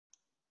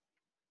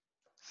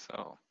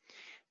So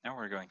now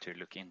we're going to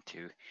look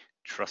into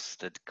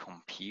trusted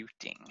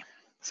computing.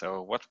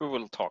 So what we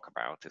will talk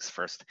about is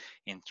first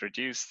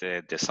introduce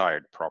the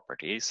desired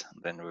properties.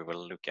 Then we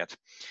will look at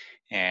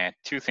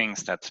two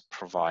things that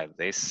provide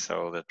this.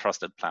 So the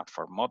trusted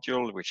platform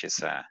module, which is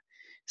a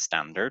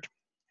standard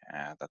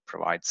that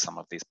provides some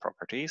of these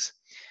properties.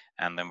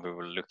 And then we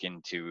will look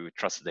into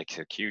trusted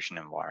execution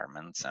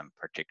environments, and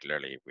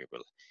particularly we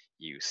will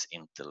use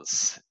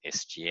Intel's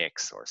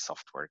SGX or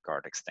software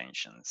guard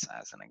extensions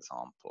as an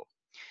example.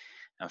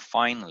 And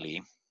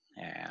finally,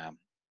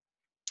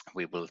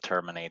 we will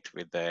terminate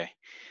with the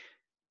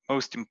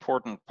most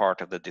important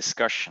part of the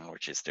discussion,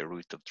 which is the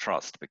root of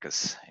trust,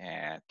 because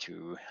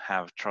to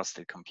have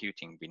trusted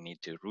computing, we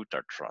need to root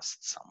our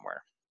trust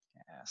somewhere.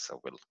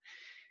 So we'll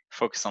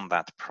focus on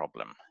that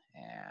problem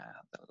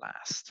the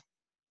last.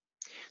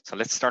 So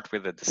let's start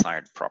with the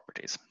desired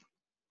properties.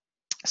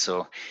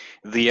 So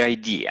the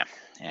idea,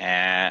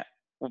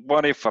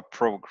 what if a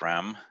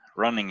program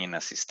running in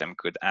a system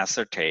could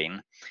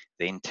ascertain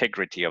the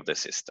integrity of the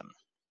system?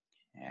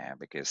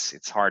 Because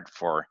it's hard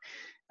for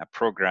a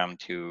program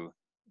to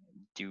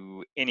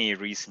do any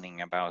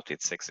reasoning about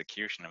its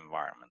execution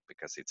environment,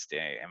 because it's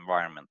the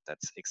environment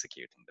that's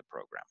executing the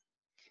program.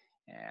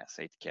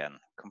 So it can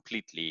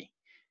completely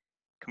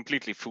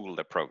fool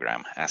the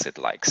program as it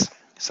likes.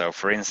 So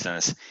for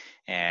instance,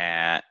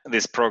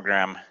 this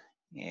program,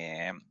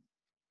 the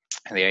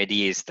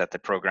idea is that the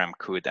program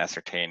could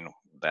ascertain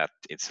that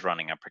it's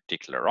running a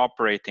particular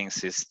operating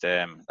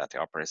system, that the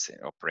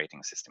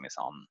operating system is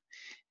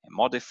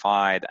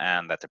unmodified,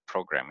 and that the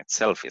program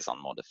itself is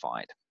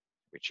unmodified,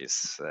 which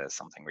is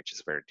something which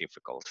is very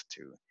difficult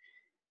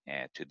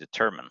to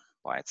determine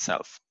by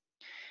itself.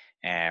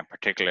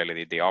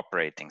 Particularly the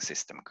operating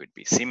system could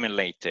be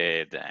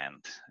simulated,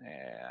 and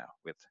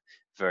with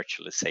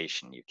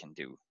virtualization you can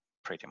do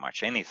pretty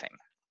much anything.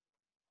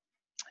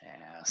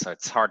 So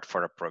it's hard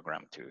for a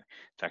program to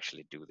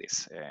actually do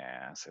this.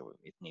 So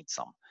it needs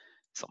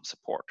some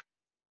support.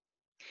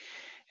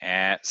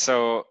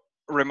 So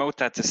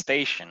remote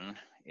attestation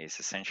is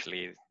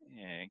essentially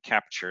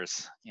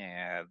captures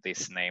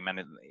this name,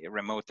 and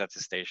remote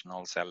attestation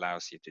also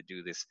allows you to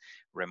do this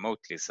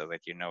remotely, so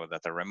that you know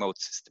that the remote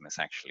system is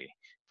actually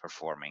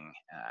performing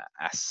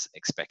as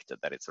expected,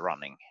 that it's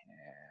running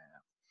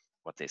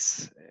what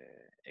is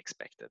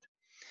expected.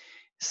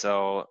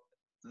 So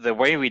the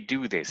way we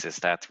do this is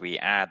that we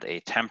add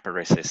a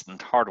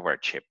tamper-resistant hardware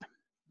chip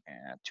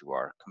to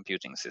our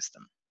computing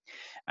system.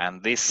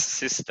 And this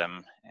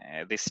system,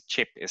 this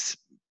chip is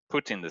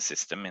put in the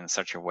system in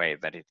such a way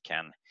that it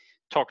can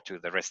talk to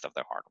the rest of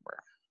the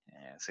hardware.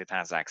 So it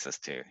has access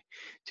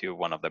to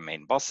one of the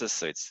main buses,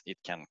 so it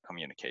can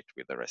communicate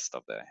with the rest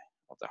of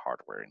the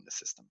hardware in the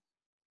system.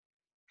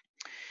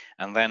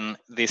 And then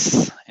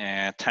this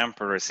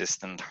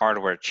tamper-resistant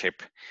hardware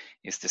chip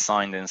is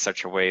designed in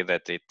such a way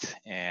that it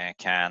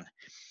can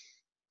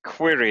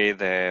query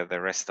the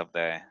rest of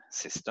the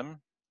system,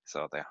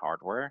 so the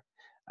hardware,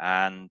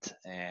 and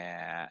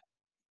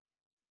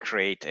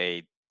create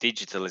a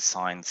digitally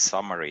signed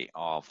summary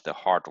of the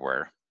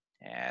hardware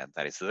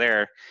that is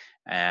there,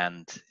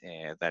 and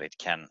that it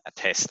can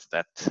attest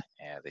that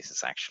this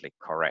is actually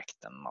correct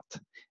and not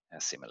a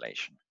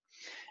simulation.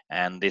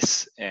 And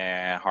this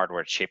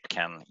hardware chip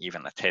can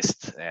even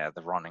attest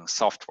the running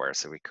software,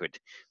 so we could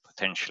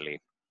potentially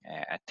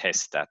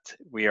attest that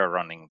we are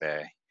running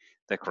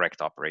the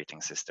correct operating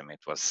system.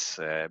 It was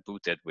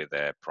booted with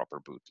a proper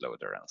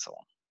bootloader and so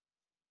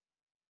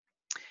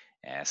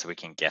on. So we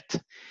can get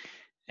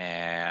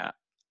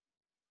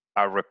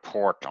a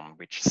report on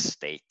which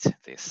state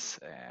this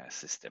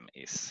system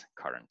is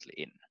currently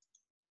in.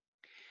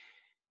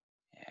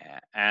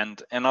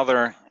 And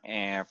another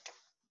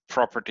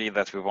property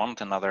that we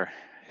want, another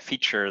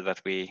feature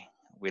that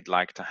we'd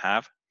like to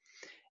have,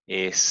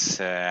 is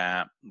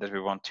that we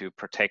want to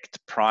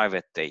protect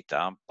private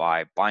data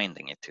by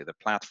binding it to the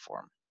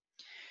platform.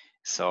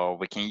 So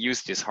we can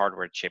use this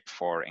hardware chip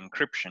for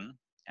encryption,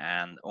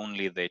 and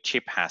only the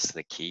chip has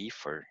the key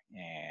for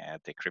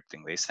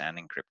decrypting this and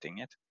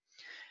encrypting it,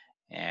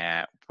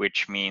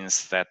 which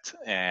means that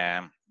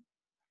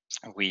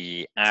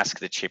we ask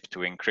the chip to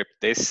encrypt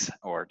this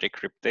or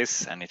decrypt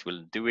this, and it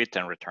will do it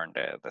and return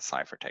the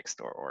ciphertext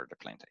or the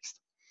plaintext.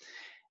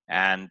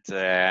 And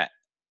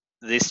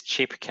this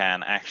chip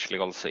can actually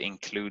also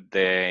include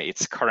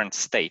its current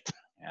state,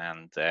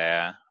 and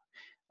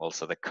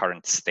also the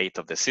current state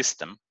of the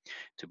system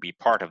to be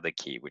part of the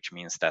key, which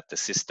means that the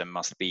system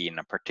must be in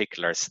a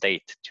particular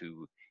state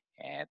to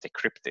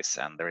decrypt this,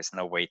 and there is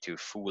no way to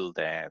fool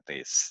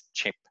this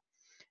chip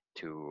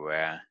to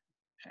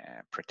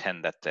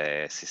pretend that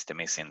the system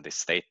is in this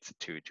state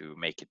to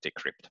make it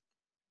decrypt.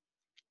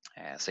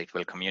 So it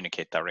will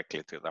communicate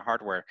directly to the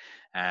hardware,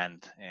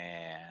 and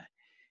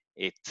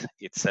it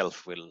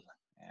itself will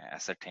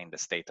ascertain the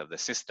state of the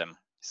system,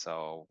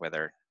 so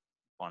whether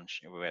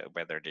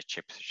the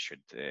chip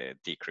should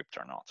decrypt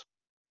or not.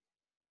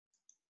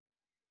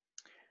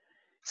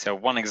 So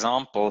one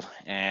example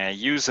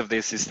use of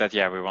this is that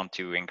we want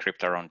to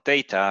encrypt our own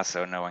data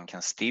so no one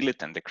can steal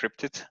it and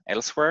decrypt it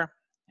elsewhere.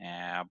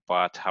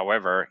 But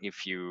however,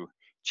 if you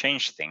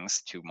change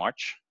things too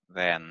much,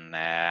 then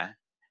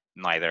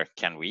neither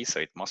can we. So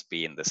it must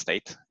be in the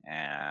state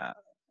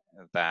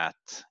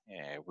that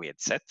we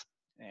had set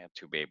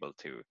to be able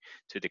to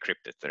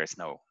decrypt it. There is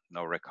no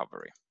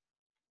recovery.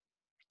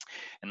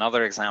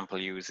 Another example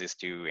use is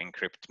to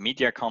encrypt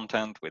media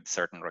content with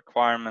certain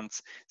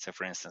requirements. So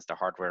for instance, the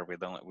hardware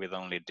will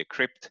only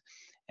decrypt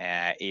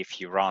if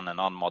you run an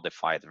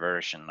unmodified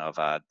version of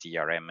a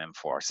DRM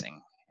enforcing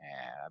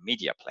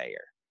media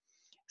player.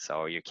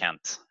 So you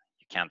can't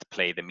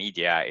play the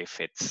media if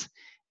it's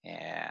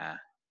a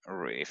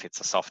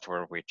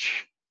software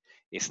which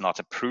is not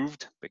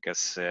approved,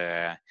 because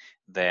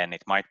then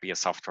it might be a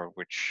software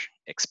which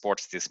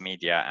exports this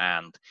media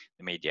and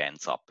the media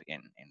ends up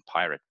in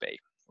Pirate Bay,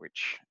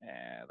 which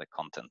the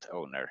content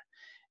owner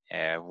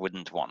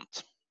wouldn't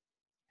want.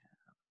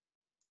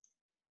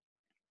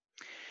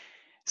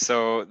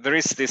 So there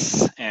is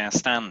this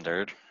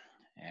standard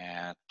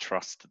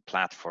trusted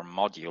platform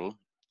module.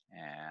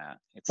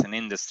 It's an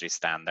industry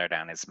standard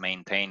and it's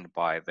maintained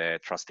by the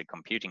Trusted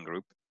Computing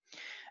Group.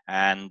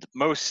 And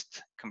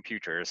most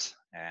computers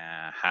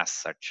has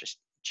such a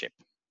chip.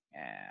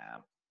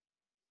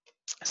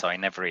 So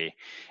in every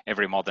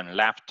modern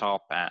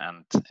laptop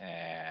and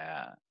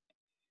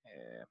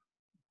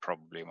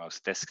probably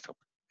most desktop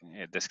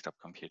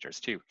computers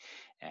too,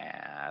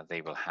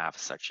 they will have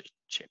such a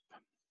chip.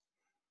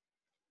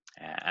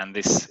 And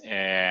this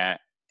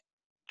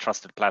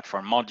trusted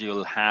platform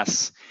module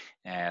has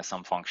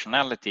some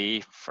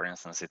functionality. For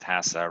instance, it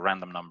has a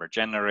random number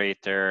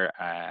generator.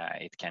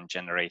 It can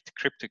generate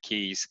crypto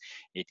keys.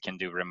 It can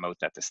do remote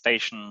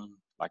attestation,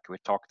 like we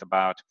talked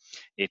about.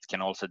 It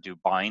can also do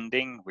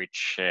binding,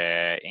 which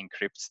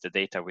encrypts the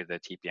data with a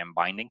TPM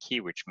binding key,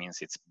 which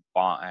means it's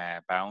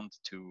bound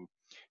to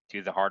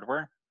the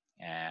hardware.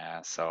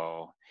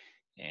 So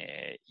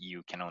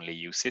you can only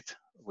use it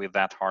with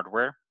that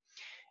hardware.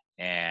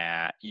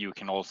 You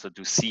can also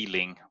do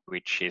sealing,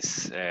 which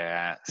is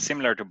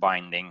similar to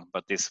binding,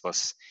 but this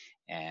was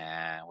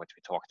what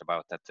we talked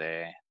about, that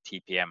the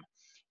TPM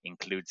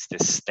includes the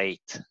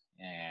state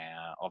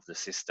of the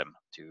system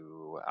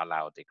to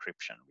allow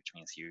decryption, which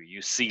means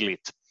you seal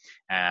it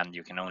and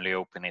you can only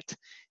open it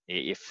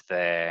if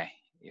the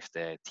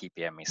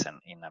TPM is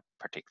in a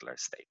particular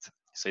state.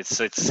 So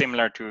it's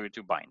similar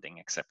to binding,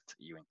 except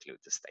you include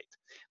the state.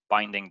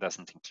 Binding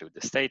doesn't include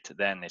the state,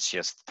 then it's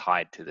just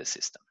tied to the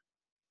system.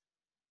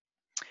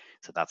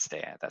 So that's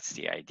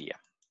the idea.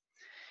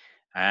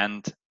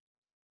 And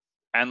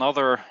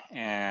another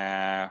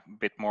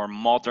bit more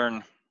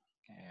modern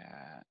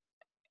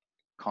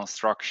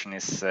construction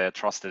is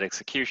trusted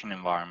execution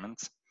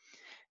environments.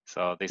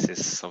 So this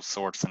is of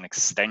sorts an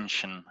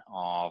extension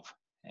of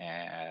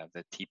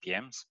the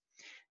TPMs,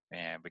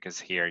 because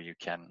here you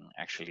can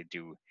actually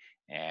do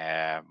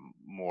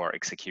more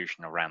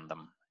execution of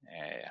random,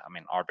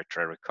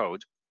 arbitrary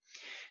code.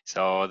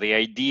 So the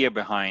idea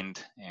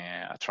behind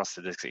a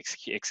trusted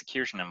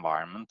execution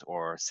environment,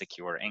 or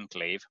secure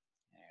enclave,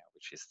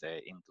 which is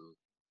the Intel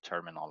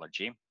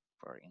terminology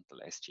for Intel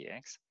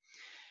SGX,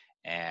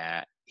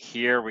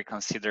 here we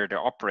consider the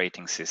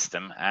operating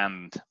system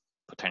and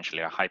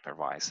potentially a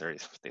hypervisor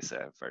if this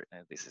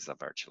is a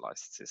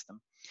virtualized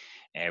system.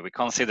 We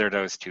consider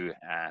those two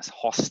as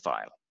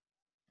hostile.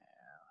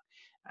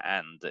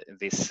 And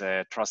this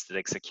trusted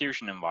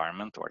execution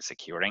environment, or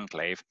secure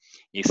enclave,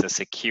 is a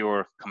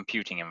secure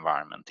computing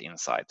environment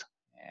inside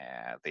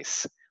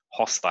this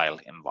hostile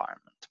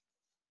environment.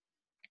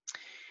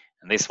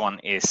 And this one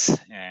is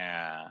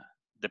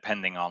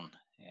depending on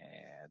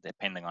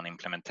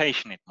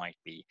implementation. It might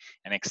be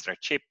an extra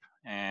chip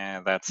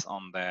that's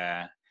on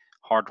the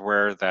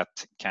hardware that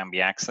can be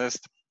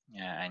accessed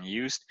and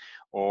used,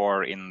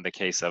 or in the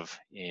case of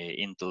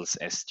Intel's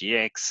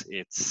SGX,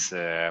 it's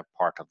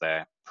part of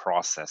the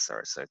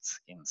processor, so it's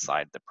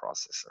inside the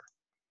processor.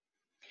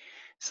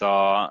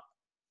 So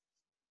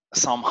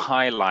some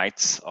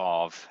highlights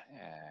of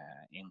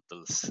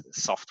Intel's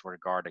software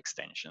guard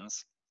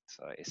extensions,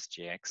 so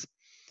SGX.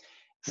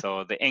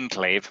 So the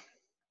enclave,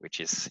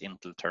 which is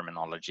Intel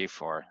terminology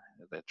for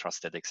the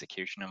trusted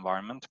execution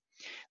environment.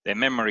 The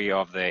memory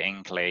of the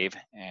enclave,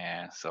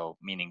 so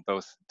meaning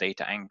both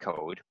data and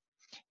code,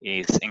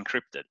 is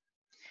encrypted.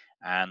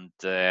 And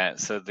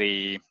so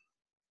the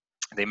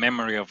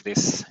memory of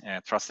this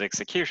trusted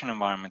execution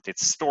environment,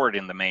 it's stored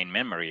in the main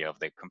memory of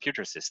the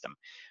computer system,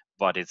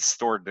 but it's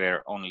stored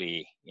there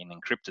only in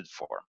encrypted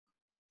form.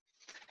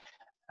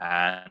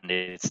 And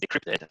it's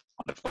decrypted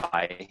on the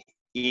fly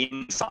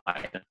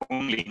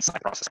only inside the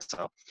processor.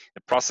 So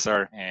the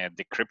processor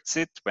decrypts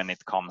it when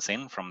it comes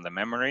in from the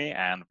memory,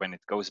 and when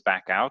it goes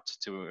back out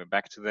to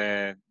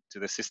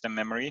the system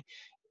memory,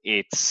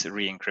 it's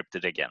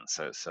re-encrypted again.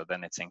 So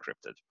then it's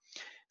encrypted.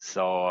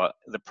 So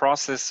the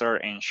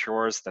processor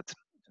ensures that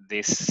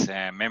this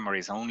memory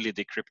is only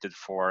decrypted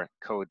for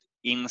code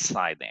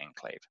inside the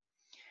enclave.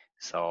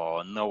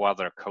 So no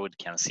other code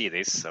can see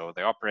this. So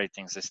the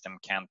operating system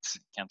can't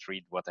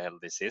read what the hell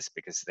this is,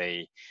 because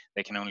they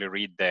can only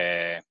read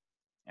the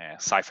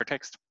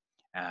ciphertext,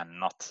 and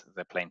not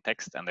the plain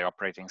text, and the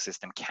operating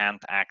system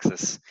can't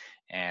access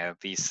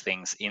these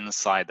things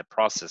inside the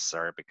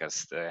processor,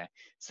 because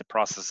it's the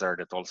processor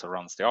that also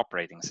runs the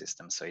operating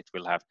system. So it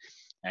will have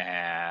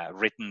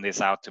written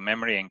this out to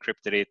memory,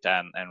 encrypted it,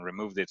 and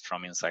removed it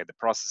from inside the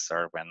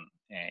processor when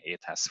it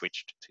has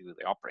switched to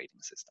the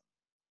operating system.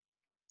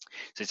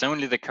 So it's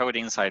only the code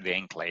inside the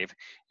enclave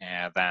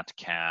that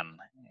can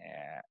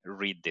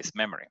read this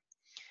memory.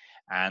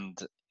 And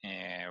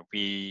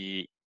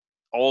we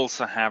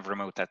also have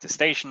remote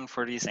attestation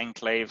for these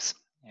enclaves,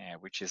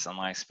 which is a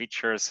nice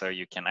feature. So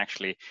you can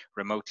actually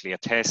remotely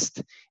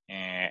attest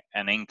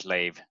an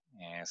enclave,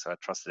 so a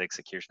trusted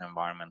execution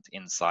environment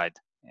inside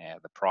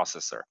the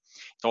processor.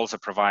 It also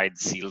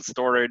provides sealed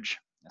storage,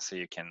 so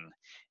you can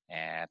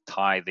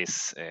tie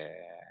this,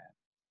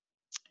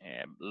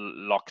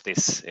 lock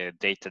this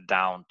data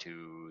down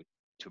to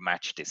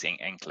match this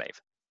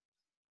enclave.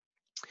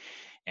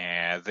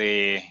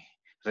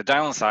 The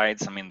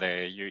downsides, I mean,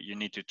 you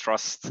need to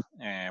trust,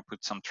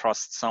 put some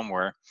trust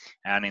somewhere,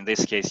 and in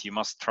this case, you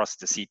must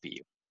trust the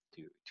CPU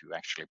to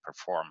actually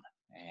perform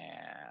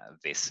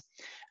this.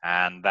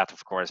 And that,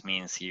 of course,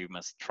 means you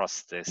must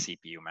trust the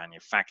CPU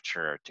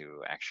manufacturer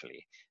to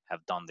actually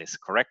have done this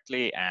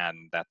correctly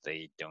and that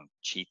they don't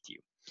cheat you,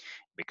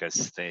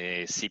 because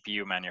the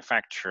CPU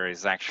manufacturer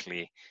is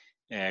actually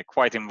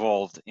quite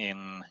involved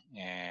in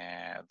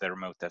the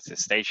remote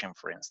attestation,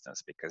 for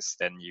instance, because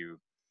then you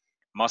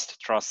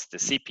must trust the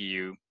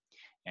CPU,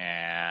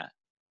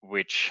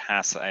 which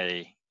has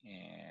a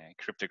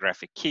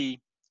cryptographic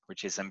key,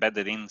 which is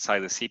embedded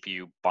inside the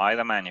CPU by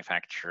the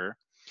manufacturer.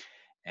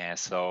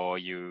 So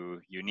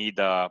you need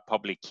a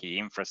public key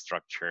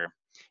infrastructure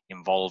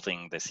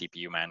involving the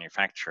CPU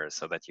manufacturer,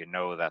 so that you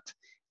know that,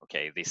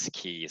 okay, this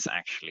key is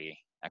actually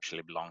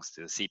belongs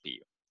to the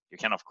CPU. You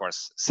can, of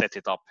course, set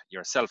it up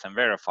yourself and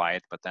verify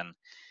it, but then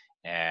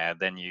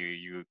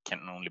you can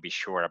only be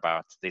sure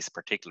about this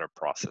particular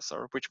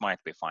processor, which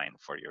might be fine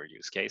for your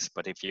use case.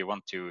 But if you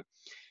want to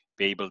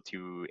be able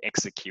to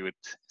execute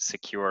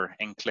secure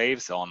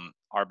enclaves on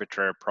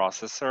arbitrary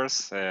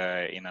processors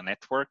in a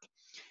network,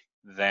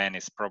 then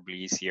it's probably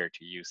easier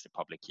to use the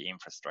public key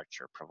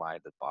infrastructure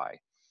provided by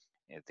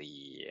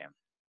the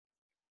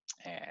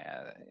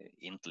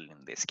Intel,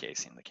 in this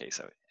case, in the case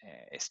of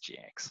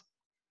SGX.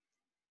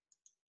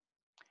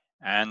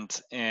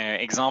 And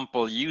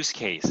example use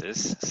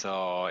cases,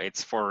 so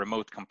it's for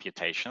remote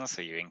computation.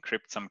 So you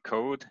encrypt some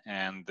code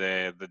and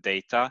the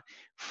data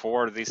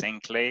for this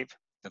enclave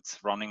that's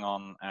running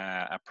on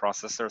a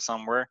processor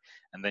somewhere,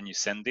 and then you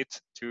send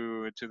it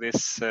to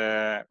this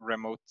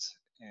remote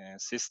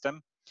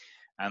system.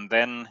 And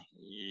then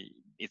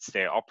it's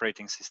the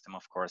operating system,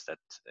 of course, that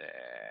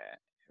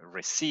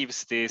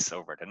receives this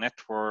over the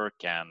network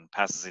and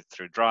passes it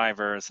through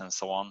drivers and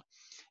so on.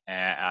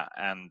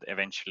 And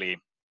eventually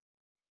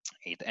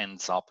it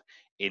ends up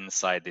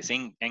inside this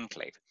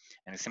enclave.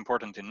 And it's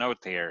important to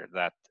note here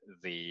that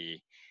the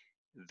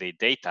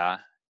data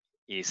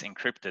is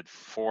encrypted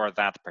for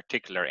that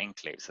particular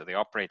enclave. So the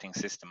operating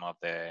system of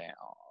the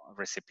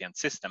recipient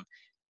system,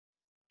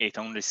 it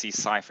only sees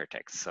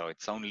ciphertext. So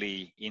it's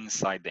only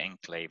inside the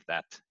enclave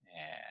that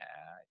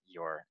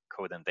your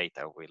code and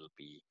data will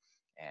be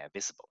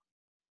visible.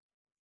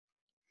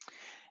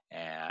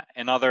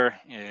 Another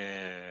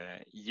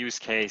use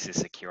case is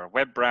secure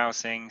web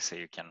browsing, so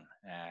you can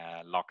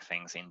lock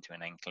things into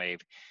an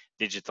enclave.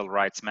 Digital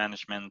rights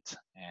management,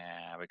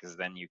 because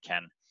then you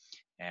can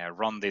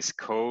run this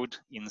code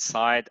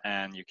inside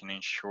and you can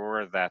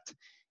ensure that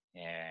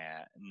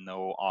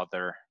no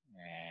other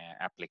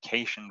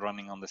application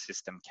running on the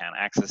system can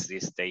access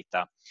this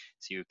data.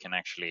 So you can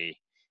actually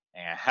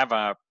have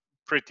a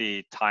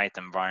pretty tight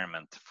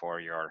environment for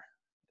your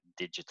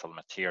digital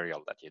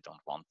material that you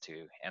don't want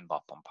to end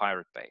up on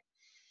Pirate Bay.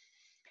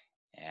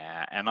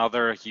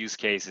 Another use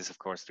case is, of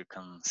course, to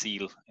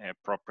conceal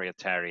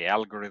proprietary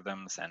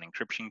algorithms and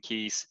encryption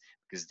keys,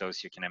 because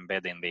those you can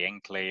embed in the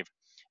enclave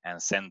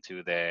and send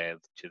to the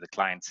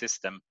client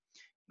system.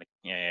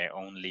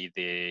 Only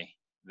the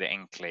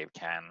enclave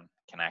can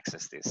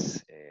access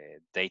this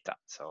data.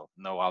 So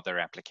no other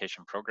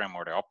application program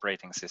or the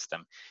operating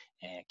system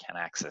can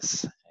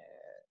access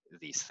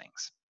these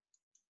things.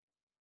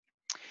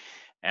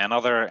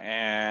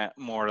 Another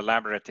more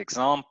elaborate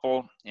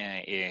example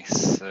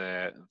is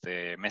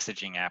the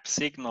messaging app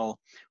Signal,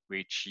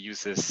 which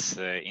uses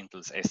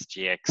Intel's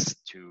SGX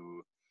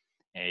to,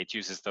 it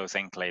uses those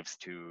enclaves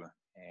to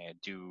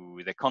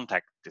do the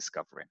contact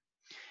discovery.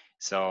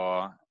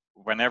 So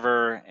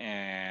whenever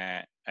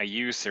a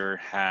user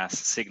has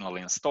Signal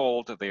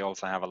installed, they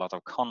also have a lot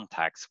of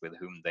contacts with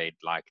whom they'd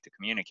like to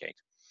communicate.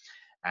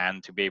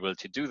 And to be able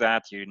to do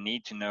that, you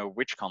need to know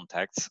which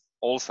contacts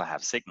also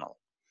have Signal.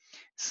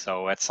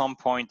 So at some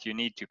point, you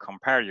need to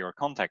compare your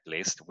contact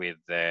list with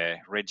the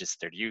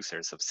registered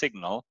users of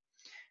Signal.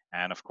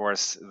 And of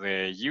course,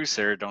 the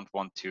user don't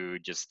want to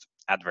just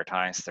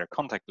advertise their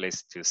contact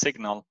list to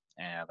Signal.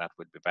 That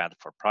would be bad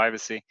for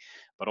privacy.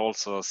 But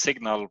also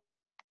Signal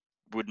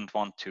wouldn't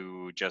want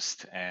to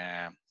just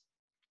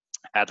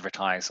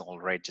advertise all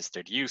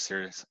registered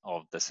users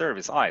of the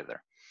service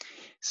either.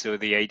 So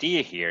the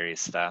idea here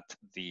is that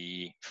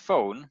the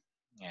phone,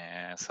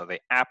 so the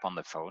app on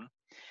the phone,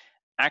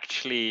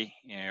 actually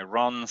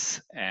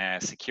runs a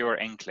secure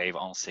enclave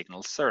on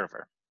Signal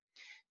server.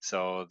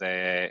 So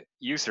the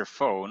user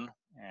phone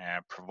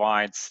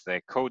provides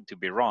the code to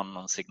be run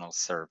on Signal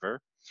server,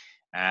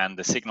 and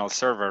the Signal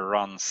server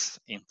runs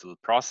Intel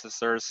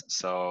processors,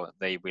 so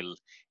they will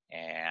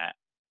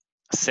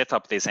set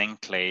up this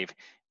enclave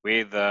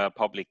with a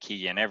public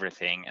key and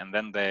everything, and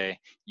then the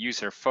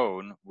user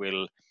phone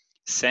will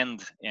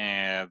send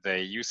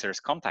the user's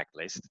contact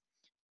list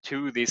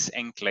to this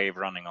enclave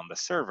running on the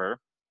server,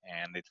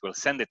 and it will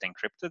send it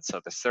encrypted, so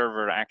the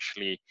server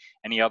actually,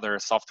 any other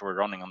software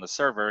running on the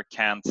server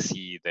can't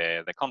see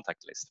the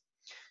contact list.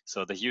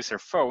 So the user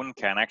phone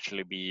can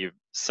actually be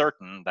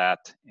certain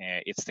that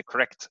it's the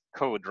correct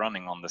code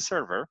running on the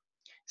server.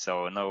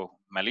 So no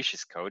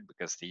malicious code,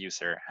 because the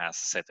user has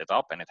set it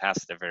up and it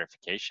has the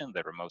verification,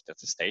 the remote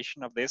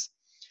attestation of this.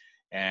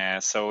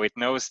 So it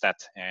knows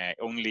that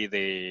only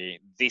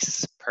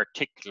this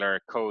particular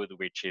code,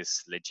 which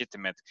is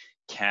legitimate,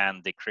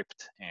 can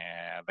decrypt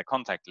the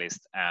contact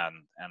list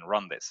and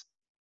run this.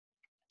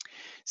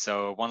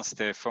 So once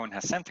the phone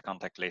has sent the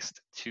contact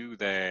list to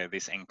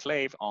this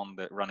enclave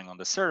running on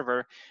the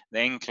server, the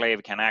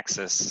enclave can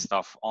access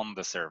stuff on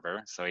the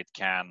server. So it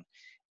can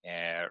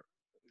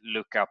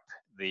look up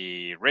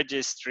the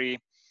registry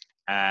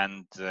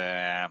and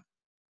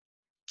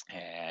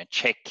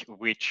check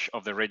which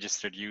of the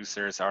registered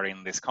users are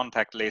in this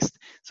contact list.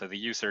 So the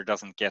user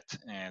doesn't get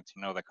to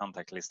know the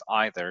contact list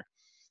either.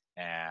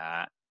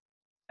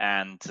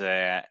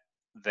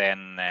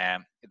 Then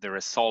the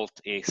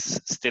result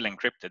is still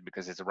encrypted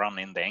because it's run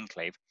in the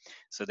enclave.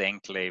 So the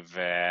enclave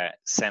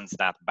sends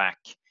that back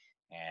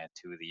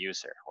to the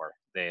user, or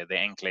the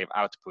enclave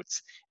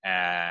outputs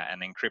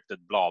an encrypted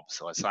blob,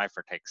 so a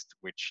ciphertext,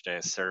 which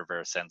the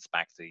server sends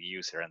back to the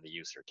user, and the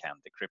user can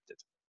decrypt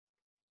it.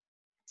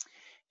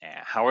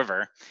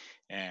 However,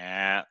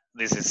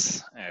 this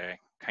is a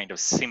kind of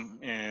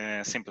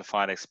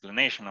simplified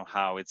explanation of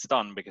how it's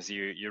done, because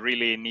you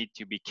really need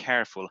to be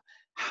careful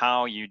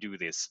how you do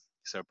this.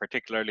 So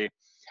particularly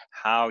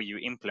how you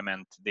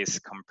implement this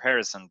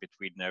comparison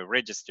between the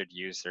registered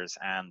users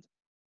and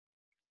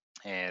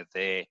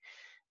the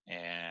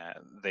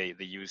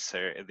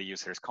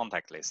user's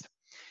contact list,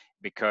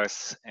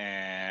 because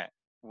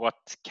what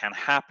can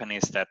happen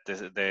is that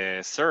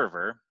the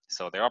server,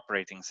 so the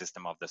operating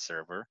system of the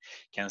server,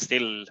 can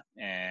still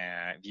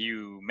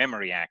view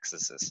memory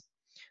accesses.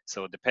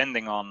 So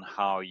depending on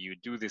how you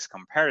do this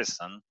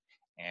comparison,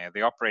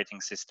 the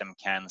operating system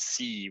can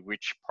see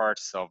which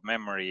parts of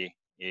memory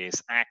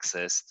is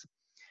accessed,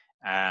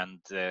 and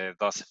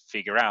thus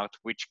figure out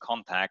which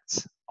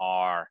contacts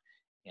are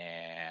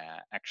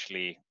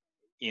actually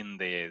in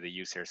the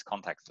user's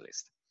contact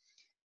list.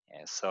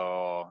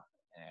 So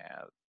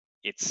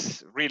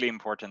it's really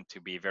important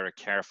to be very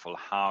careful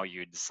how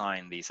you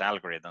design these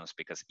algorithms,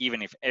 because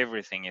even if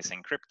everything is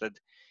encrypted,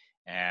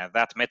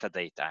 that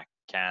metadata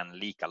can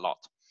leak a lot.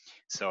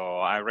 So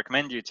I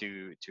recommend you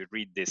to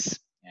read this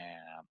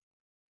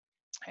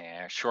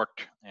short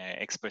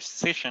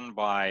exposition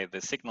by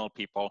the Signal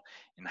people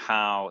in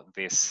how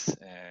this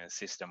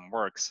system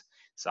works.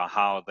 So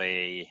how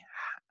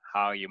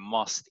you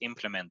must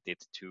implement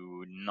it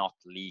to not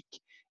leak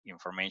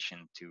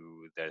information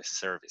to the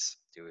service,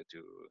 to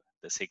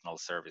the Signal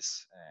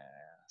service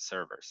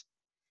servers.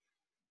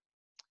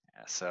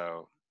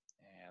 So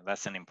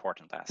that's an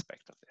important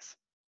aspect of this.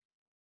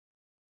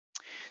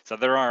 So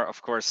there are,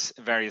 of course,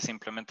 various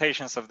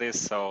implementations of this.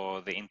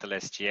 So the Intel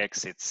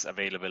SGX, it's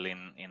available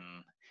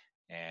in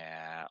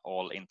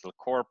all Intel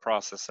Core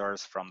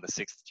processors from the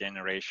 6th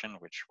generation,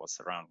 which was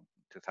around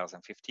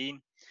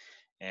 2015.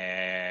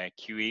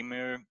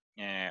 QEMU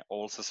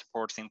also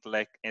supports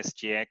Intel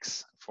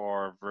SGX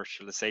for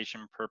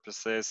virtualization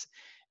purposes.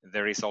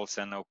 There is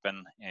also an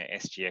open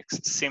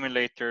SGX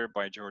simulator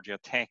by Georgia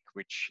Tech,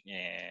 which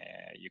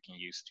you can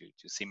use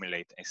to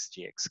simulate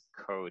SGX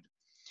code.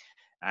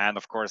 And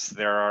of course,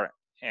 there are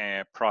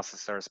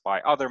processors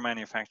by other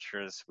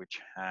manufacturers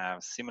which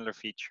have similar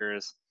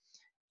features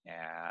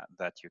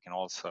that you can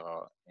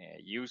also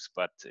use,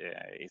 but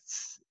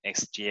it's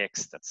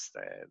SGX that's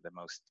the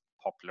most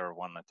popular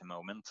one at the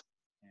moment.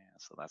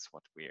 So that's why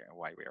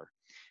we're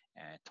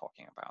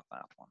talking about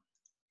that one.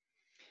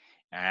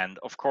 And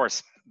of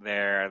course,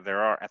 there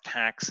are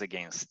attacks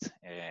against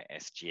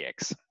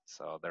SGX.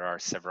 So there are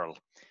several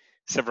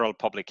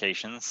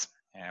publications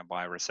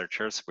by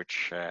researchers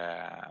which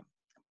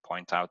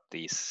point out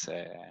these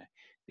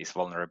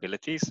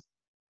vulnerabilities,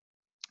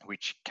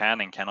 which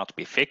can and cannot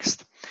be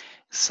fixed.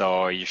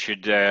 So you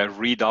should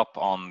read up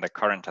on the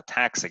current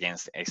attacks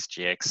against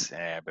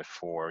SGX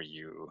before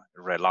you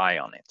rely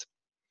on it.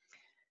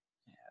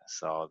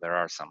 So there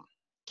are some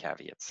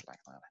caveats like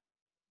that.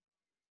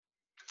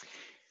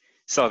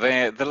 So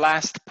the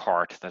last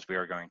part that we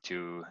are going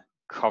to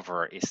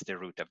cover is the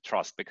root of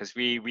trust, because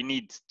we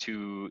need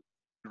to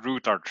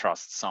root our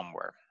trust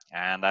somewhere.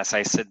 And as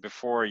I said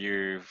before,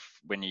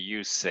 when you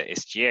use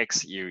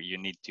SGX, you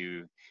need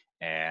to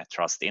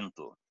trust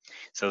Intel.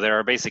 So there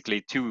are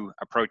basically two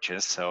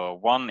approaches. So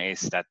one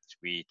is that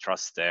we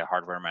trust the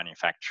hardware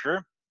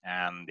manufacturer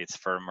and its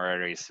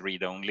firmware is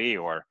read-only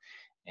or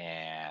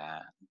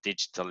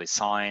digitally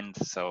signed,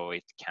 so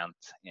it can't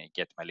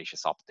get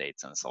malicious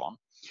updates and so on.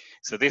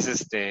 So this is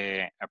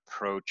the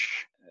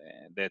approach,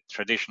 the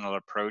traditional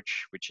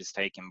approach, which is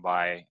taken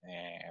by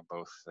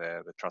both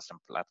the Trust and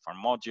Platform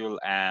module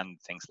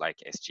and things like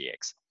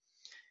SGX.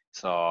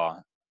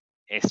 So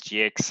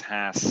SGX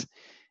has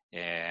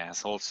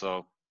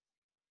also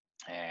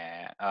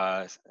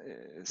a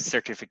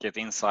certificate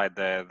inside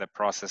the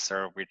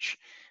processor which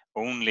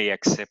only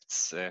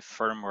accepts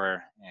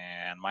firmware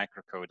and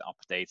microcode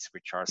updates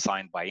which are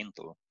signed by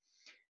Intel.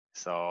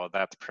 So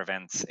that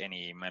prevents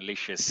any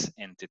malicious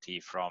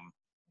entity from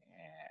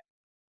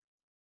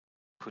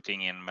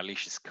putting in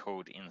malicious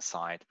code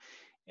inside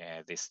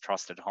this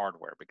trusted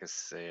hardware,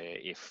 because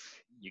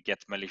if you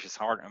get malicious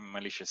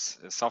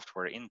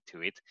software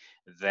into it,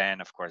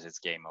 then of course it's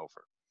game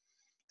over.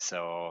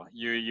 So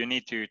you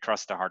need to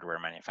trust the hardware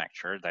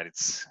manufacturer that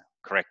it's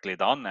correctly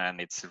done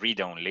and it's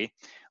read-only,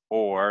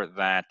 or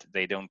that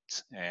they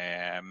don't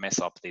mess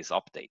up these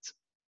updates.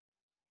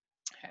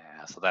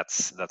 So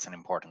that's an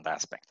important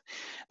aspect.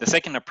 The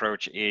second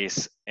approach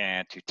is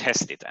to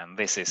test it, and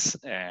this is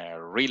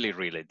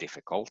really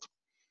difficult.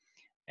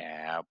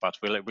 But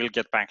we'll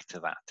get back to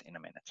that in a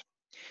minute.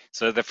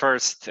 So the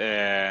first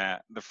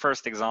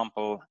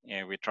example,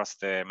 we trust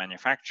the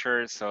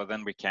manufacturer. So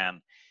then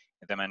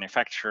the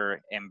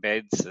manufacturer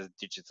embeds a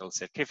digital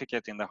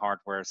certificate in the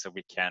hardware, so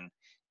we can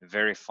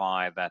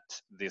verify that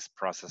this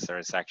processor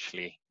is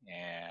actually,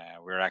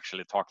 we're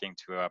actually talking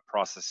to a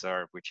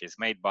processor which is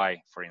made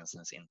by, for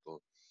instance, Intel.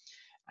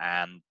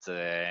 And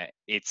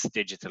it's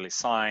digitally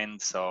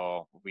signed,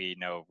 so we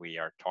know we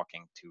are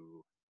talking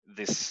to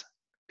this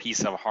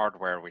piece of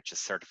hardware which is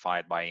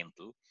certified by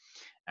Intel,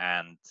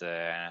 and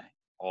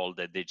all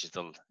the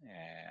digital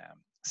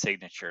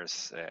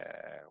signatures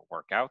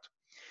work out.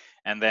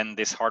 And then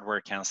this hardware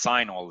can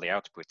sign all the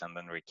output, and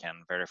then we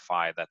can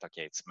verify that,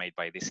 okay, it's made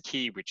by this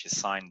key, which is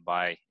signed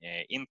by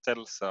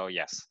Intel. So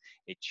yes,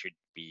 it should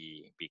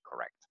be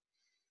correct.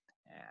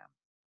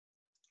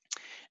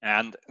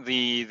 And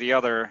the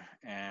other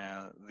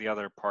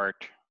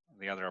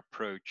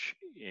approach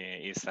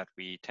is that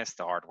we test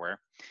the hardware,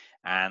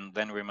 and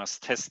then we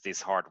must test this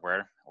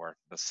hardware or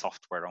the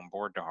software on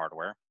board the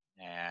hardware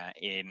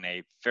in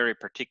a very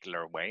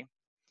particular way.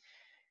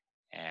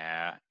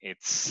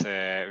 It's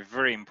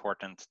very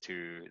important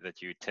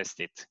that you test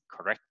it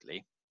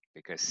correctly,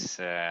 because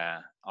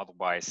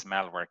otherwise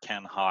malware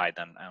can hide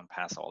and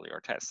pass all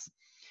your tests.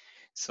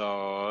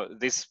 So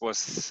this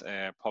was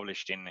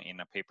published in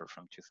a paper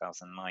from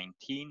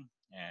 2019.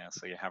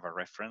 So you have a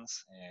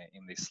reference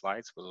in these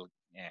slides. We'll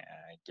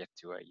get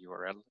to a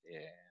URL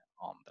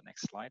on the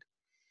next slide.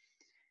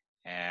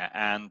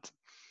 And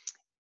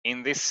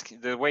in this,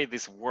 the way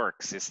this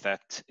works is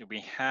that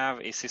we have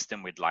a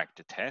system we'd like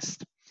to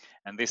test,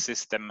 and this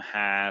system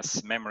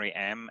has memory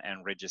M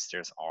and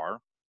registers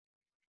R.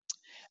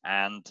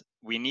 And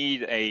we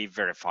need a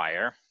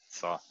verifier,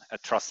 so a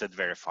trusted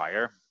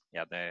verifier.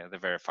 Yeah, the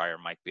verifier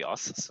might be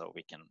us, so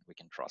we can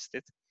trust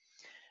it.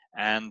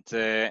 And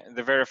the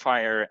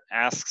verifier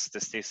asks the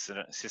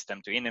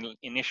system to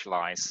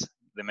initialize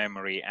the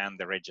memory and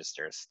the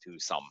registers to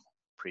some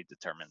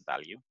predetermined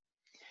value.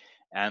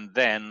 And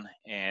then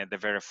the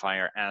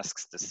verifier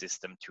asks the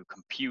system to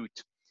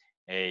compute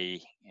a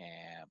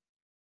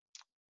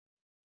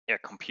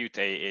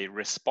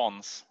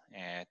response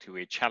to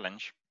a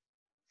challenge.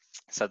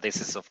 So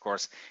this is of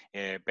course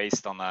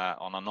based on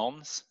a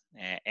nonce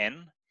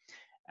n,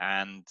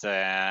 and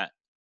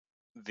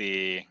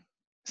the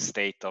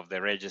state of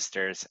the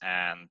registers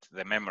and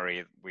the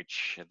memory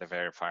which the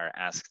verifier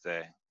asked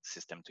the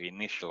system to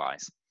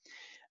initialize.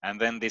 And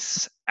then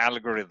this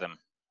algorithm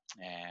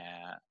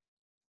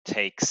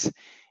takes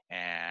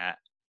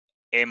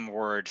m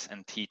words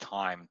and t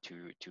time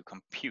to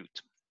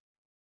compute.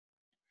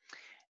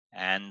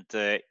 And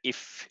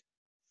if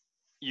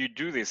you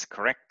do this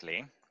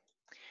correctly,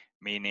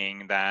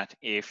 meaning that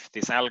if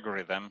this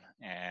algorithm,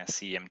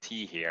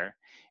 CMT here,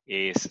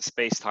 is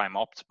space-time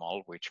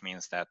optimal, which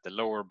means that the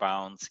lower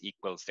bounds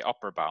equals the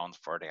upper bound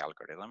for the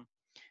algorithm,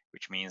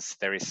 which means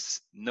there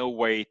is no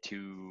way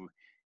to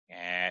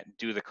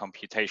do the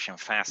computation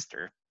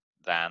faster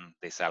than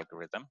this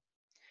algorithm,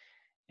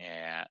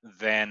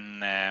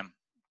 then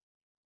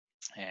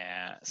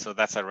so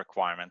that's a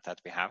requirement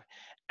that we have,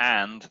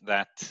 and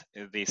that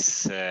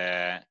this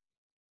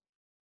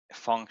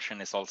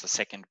function is also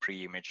second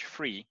pre-image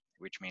free,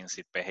 which means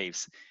it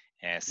behaves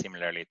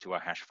similarly to a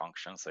hash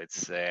function, so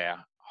it's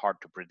hard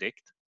to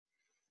predict.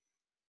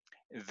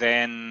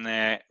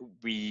 Then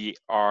we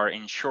are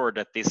ensured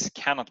that this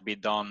cannot be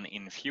done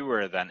in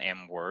fewer than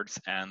m words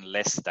and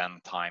less than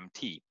time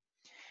t.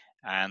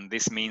 And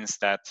this means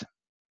that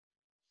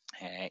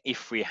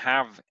if we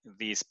have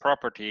these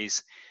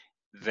properties,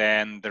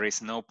 then there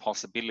is no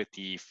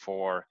possibility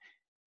for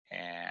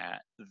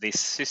this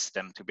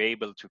system to be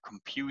able to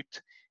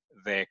compute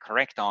the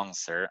correct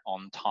answer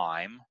on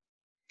time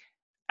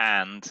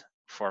and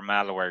for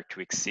malware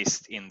to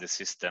exist in the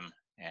system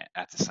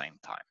at the same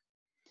time.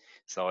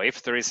 So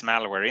if there is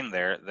malware in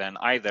there, then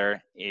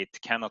either it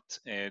cannot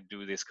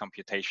do this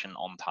computation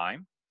on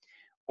time,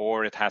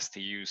 or it has to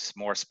use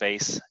more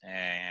space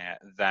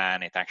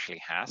than it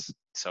actually has.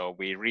 So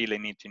we really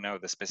need to know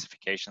the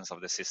specifications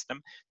of the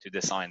system to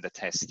design the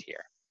test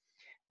here.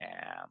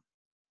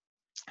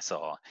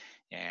 So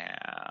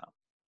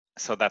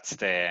that's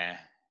the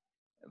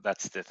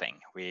thing.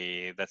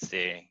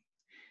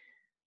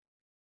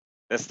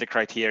 That's the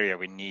criteria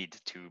we need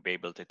to be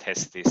able to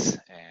test this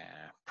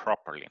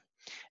properly.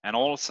 And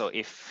also,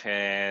 if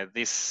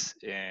this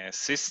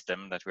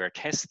system that we are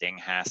testing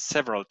has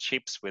several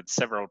chips with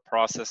several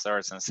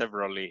processors and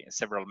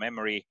several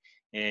memory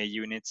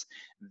units,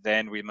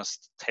 then we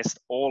must test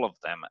all of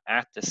them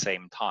at the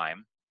same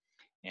time,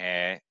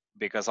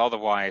 because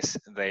otherwise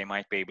they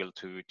might be able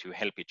to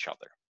help each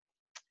other.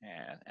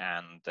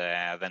 And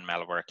then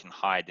malware can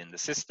hide in the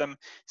system.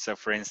 So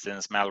for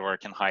instance, malware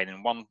can hide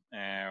in one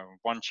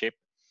chip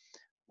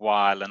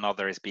while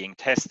another is being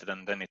tested,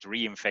 and then it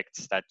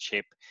reinfects that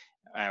chip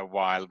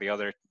while the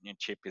other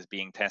chip is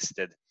being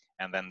tested,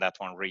 and then that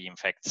one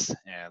reinfects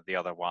the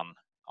other one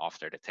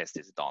after the test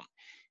is done.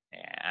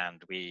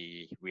 And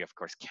we of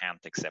course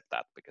can't accept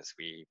that, because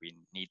we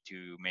need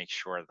to make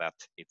sure that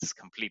it's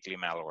completely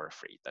malware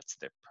free. That's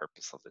the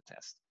purpose of the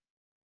test.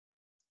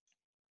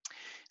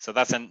 So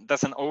that's an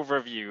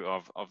overview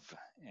of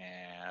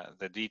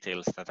the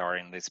details that are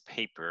in this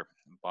paper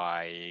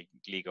by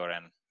Gligor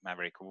and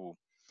Maverick Wu.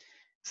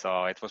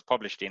 So it was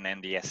published in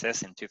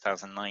NDSS in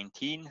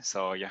 2019.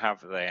 So you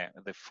have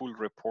the full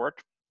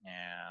report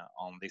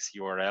on this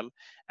URL,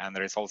 and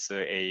there is also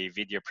a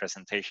video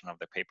presentation of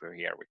the paper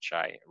here, which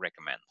I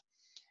recommend.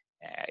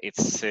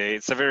 It's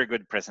a very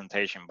good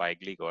presentation by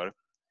Gligor.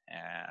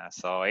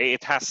 So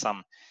it has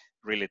some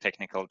really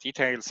technical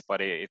details, but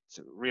it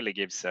really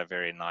gives a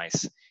very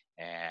nice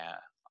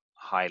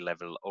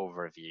high-level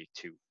overview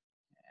too,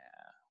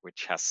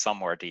 which has some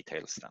more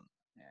details than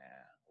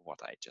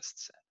what I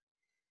just said.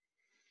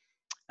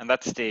 And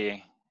that's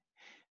the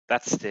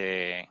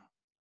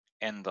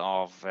end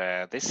of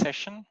this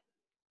session.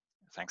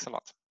 Thanks a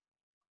lot.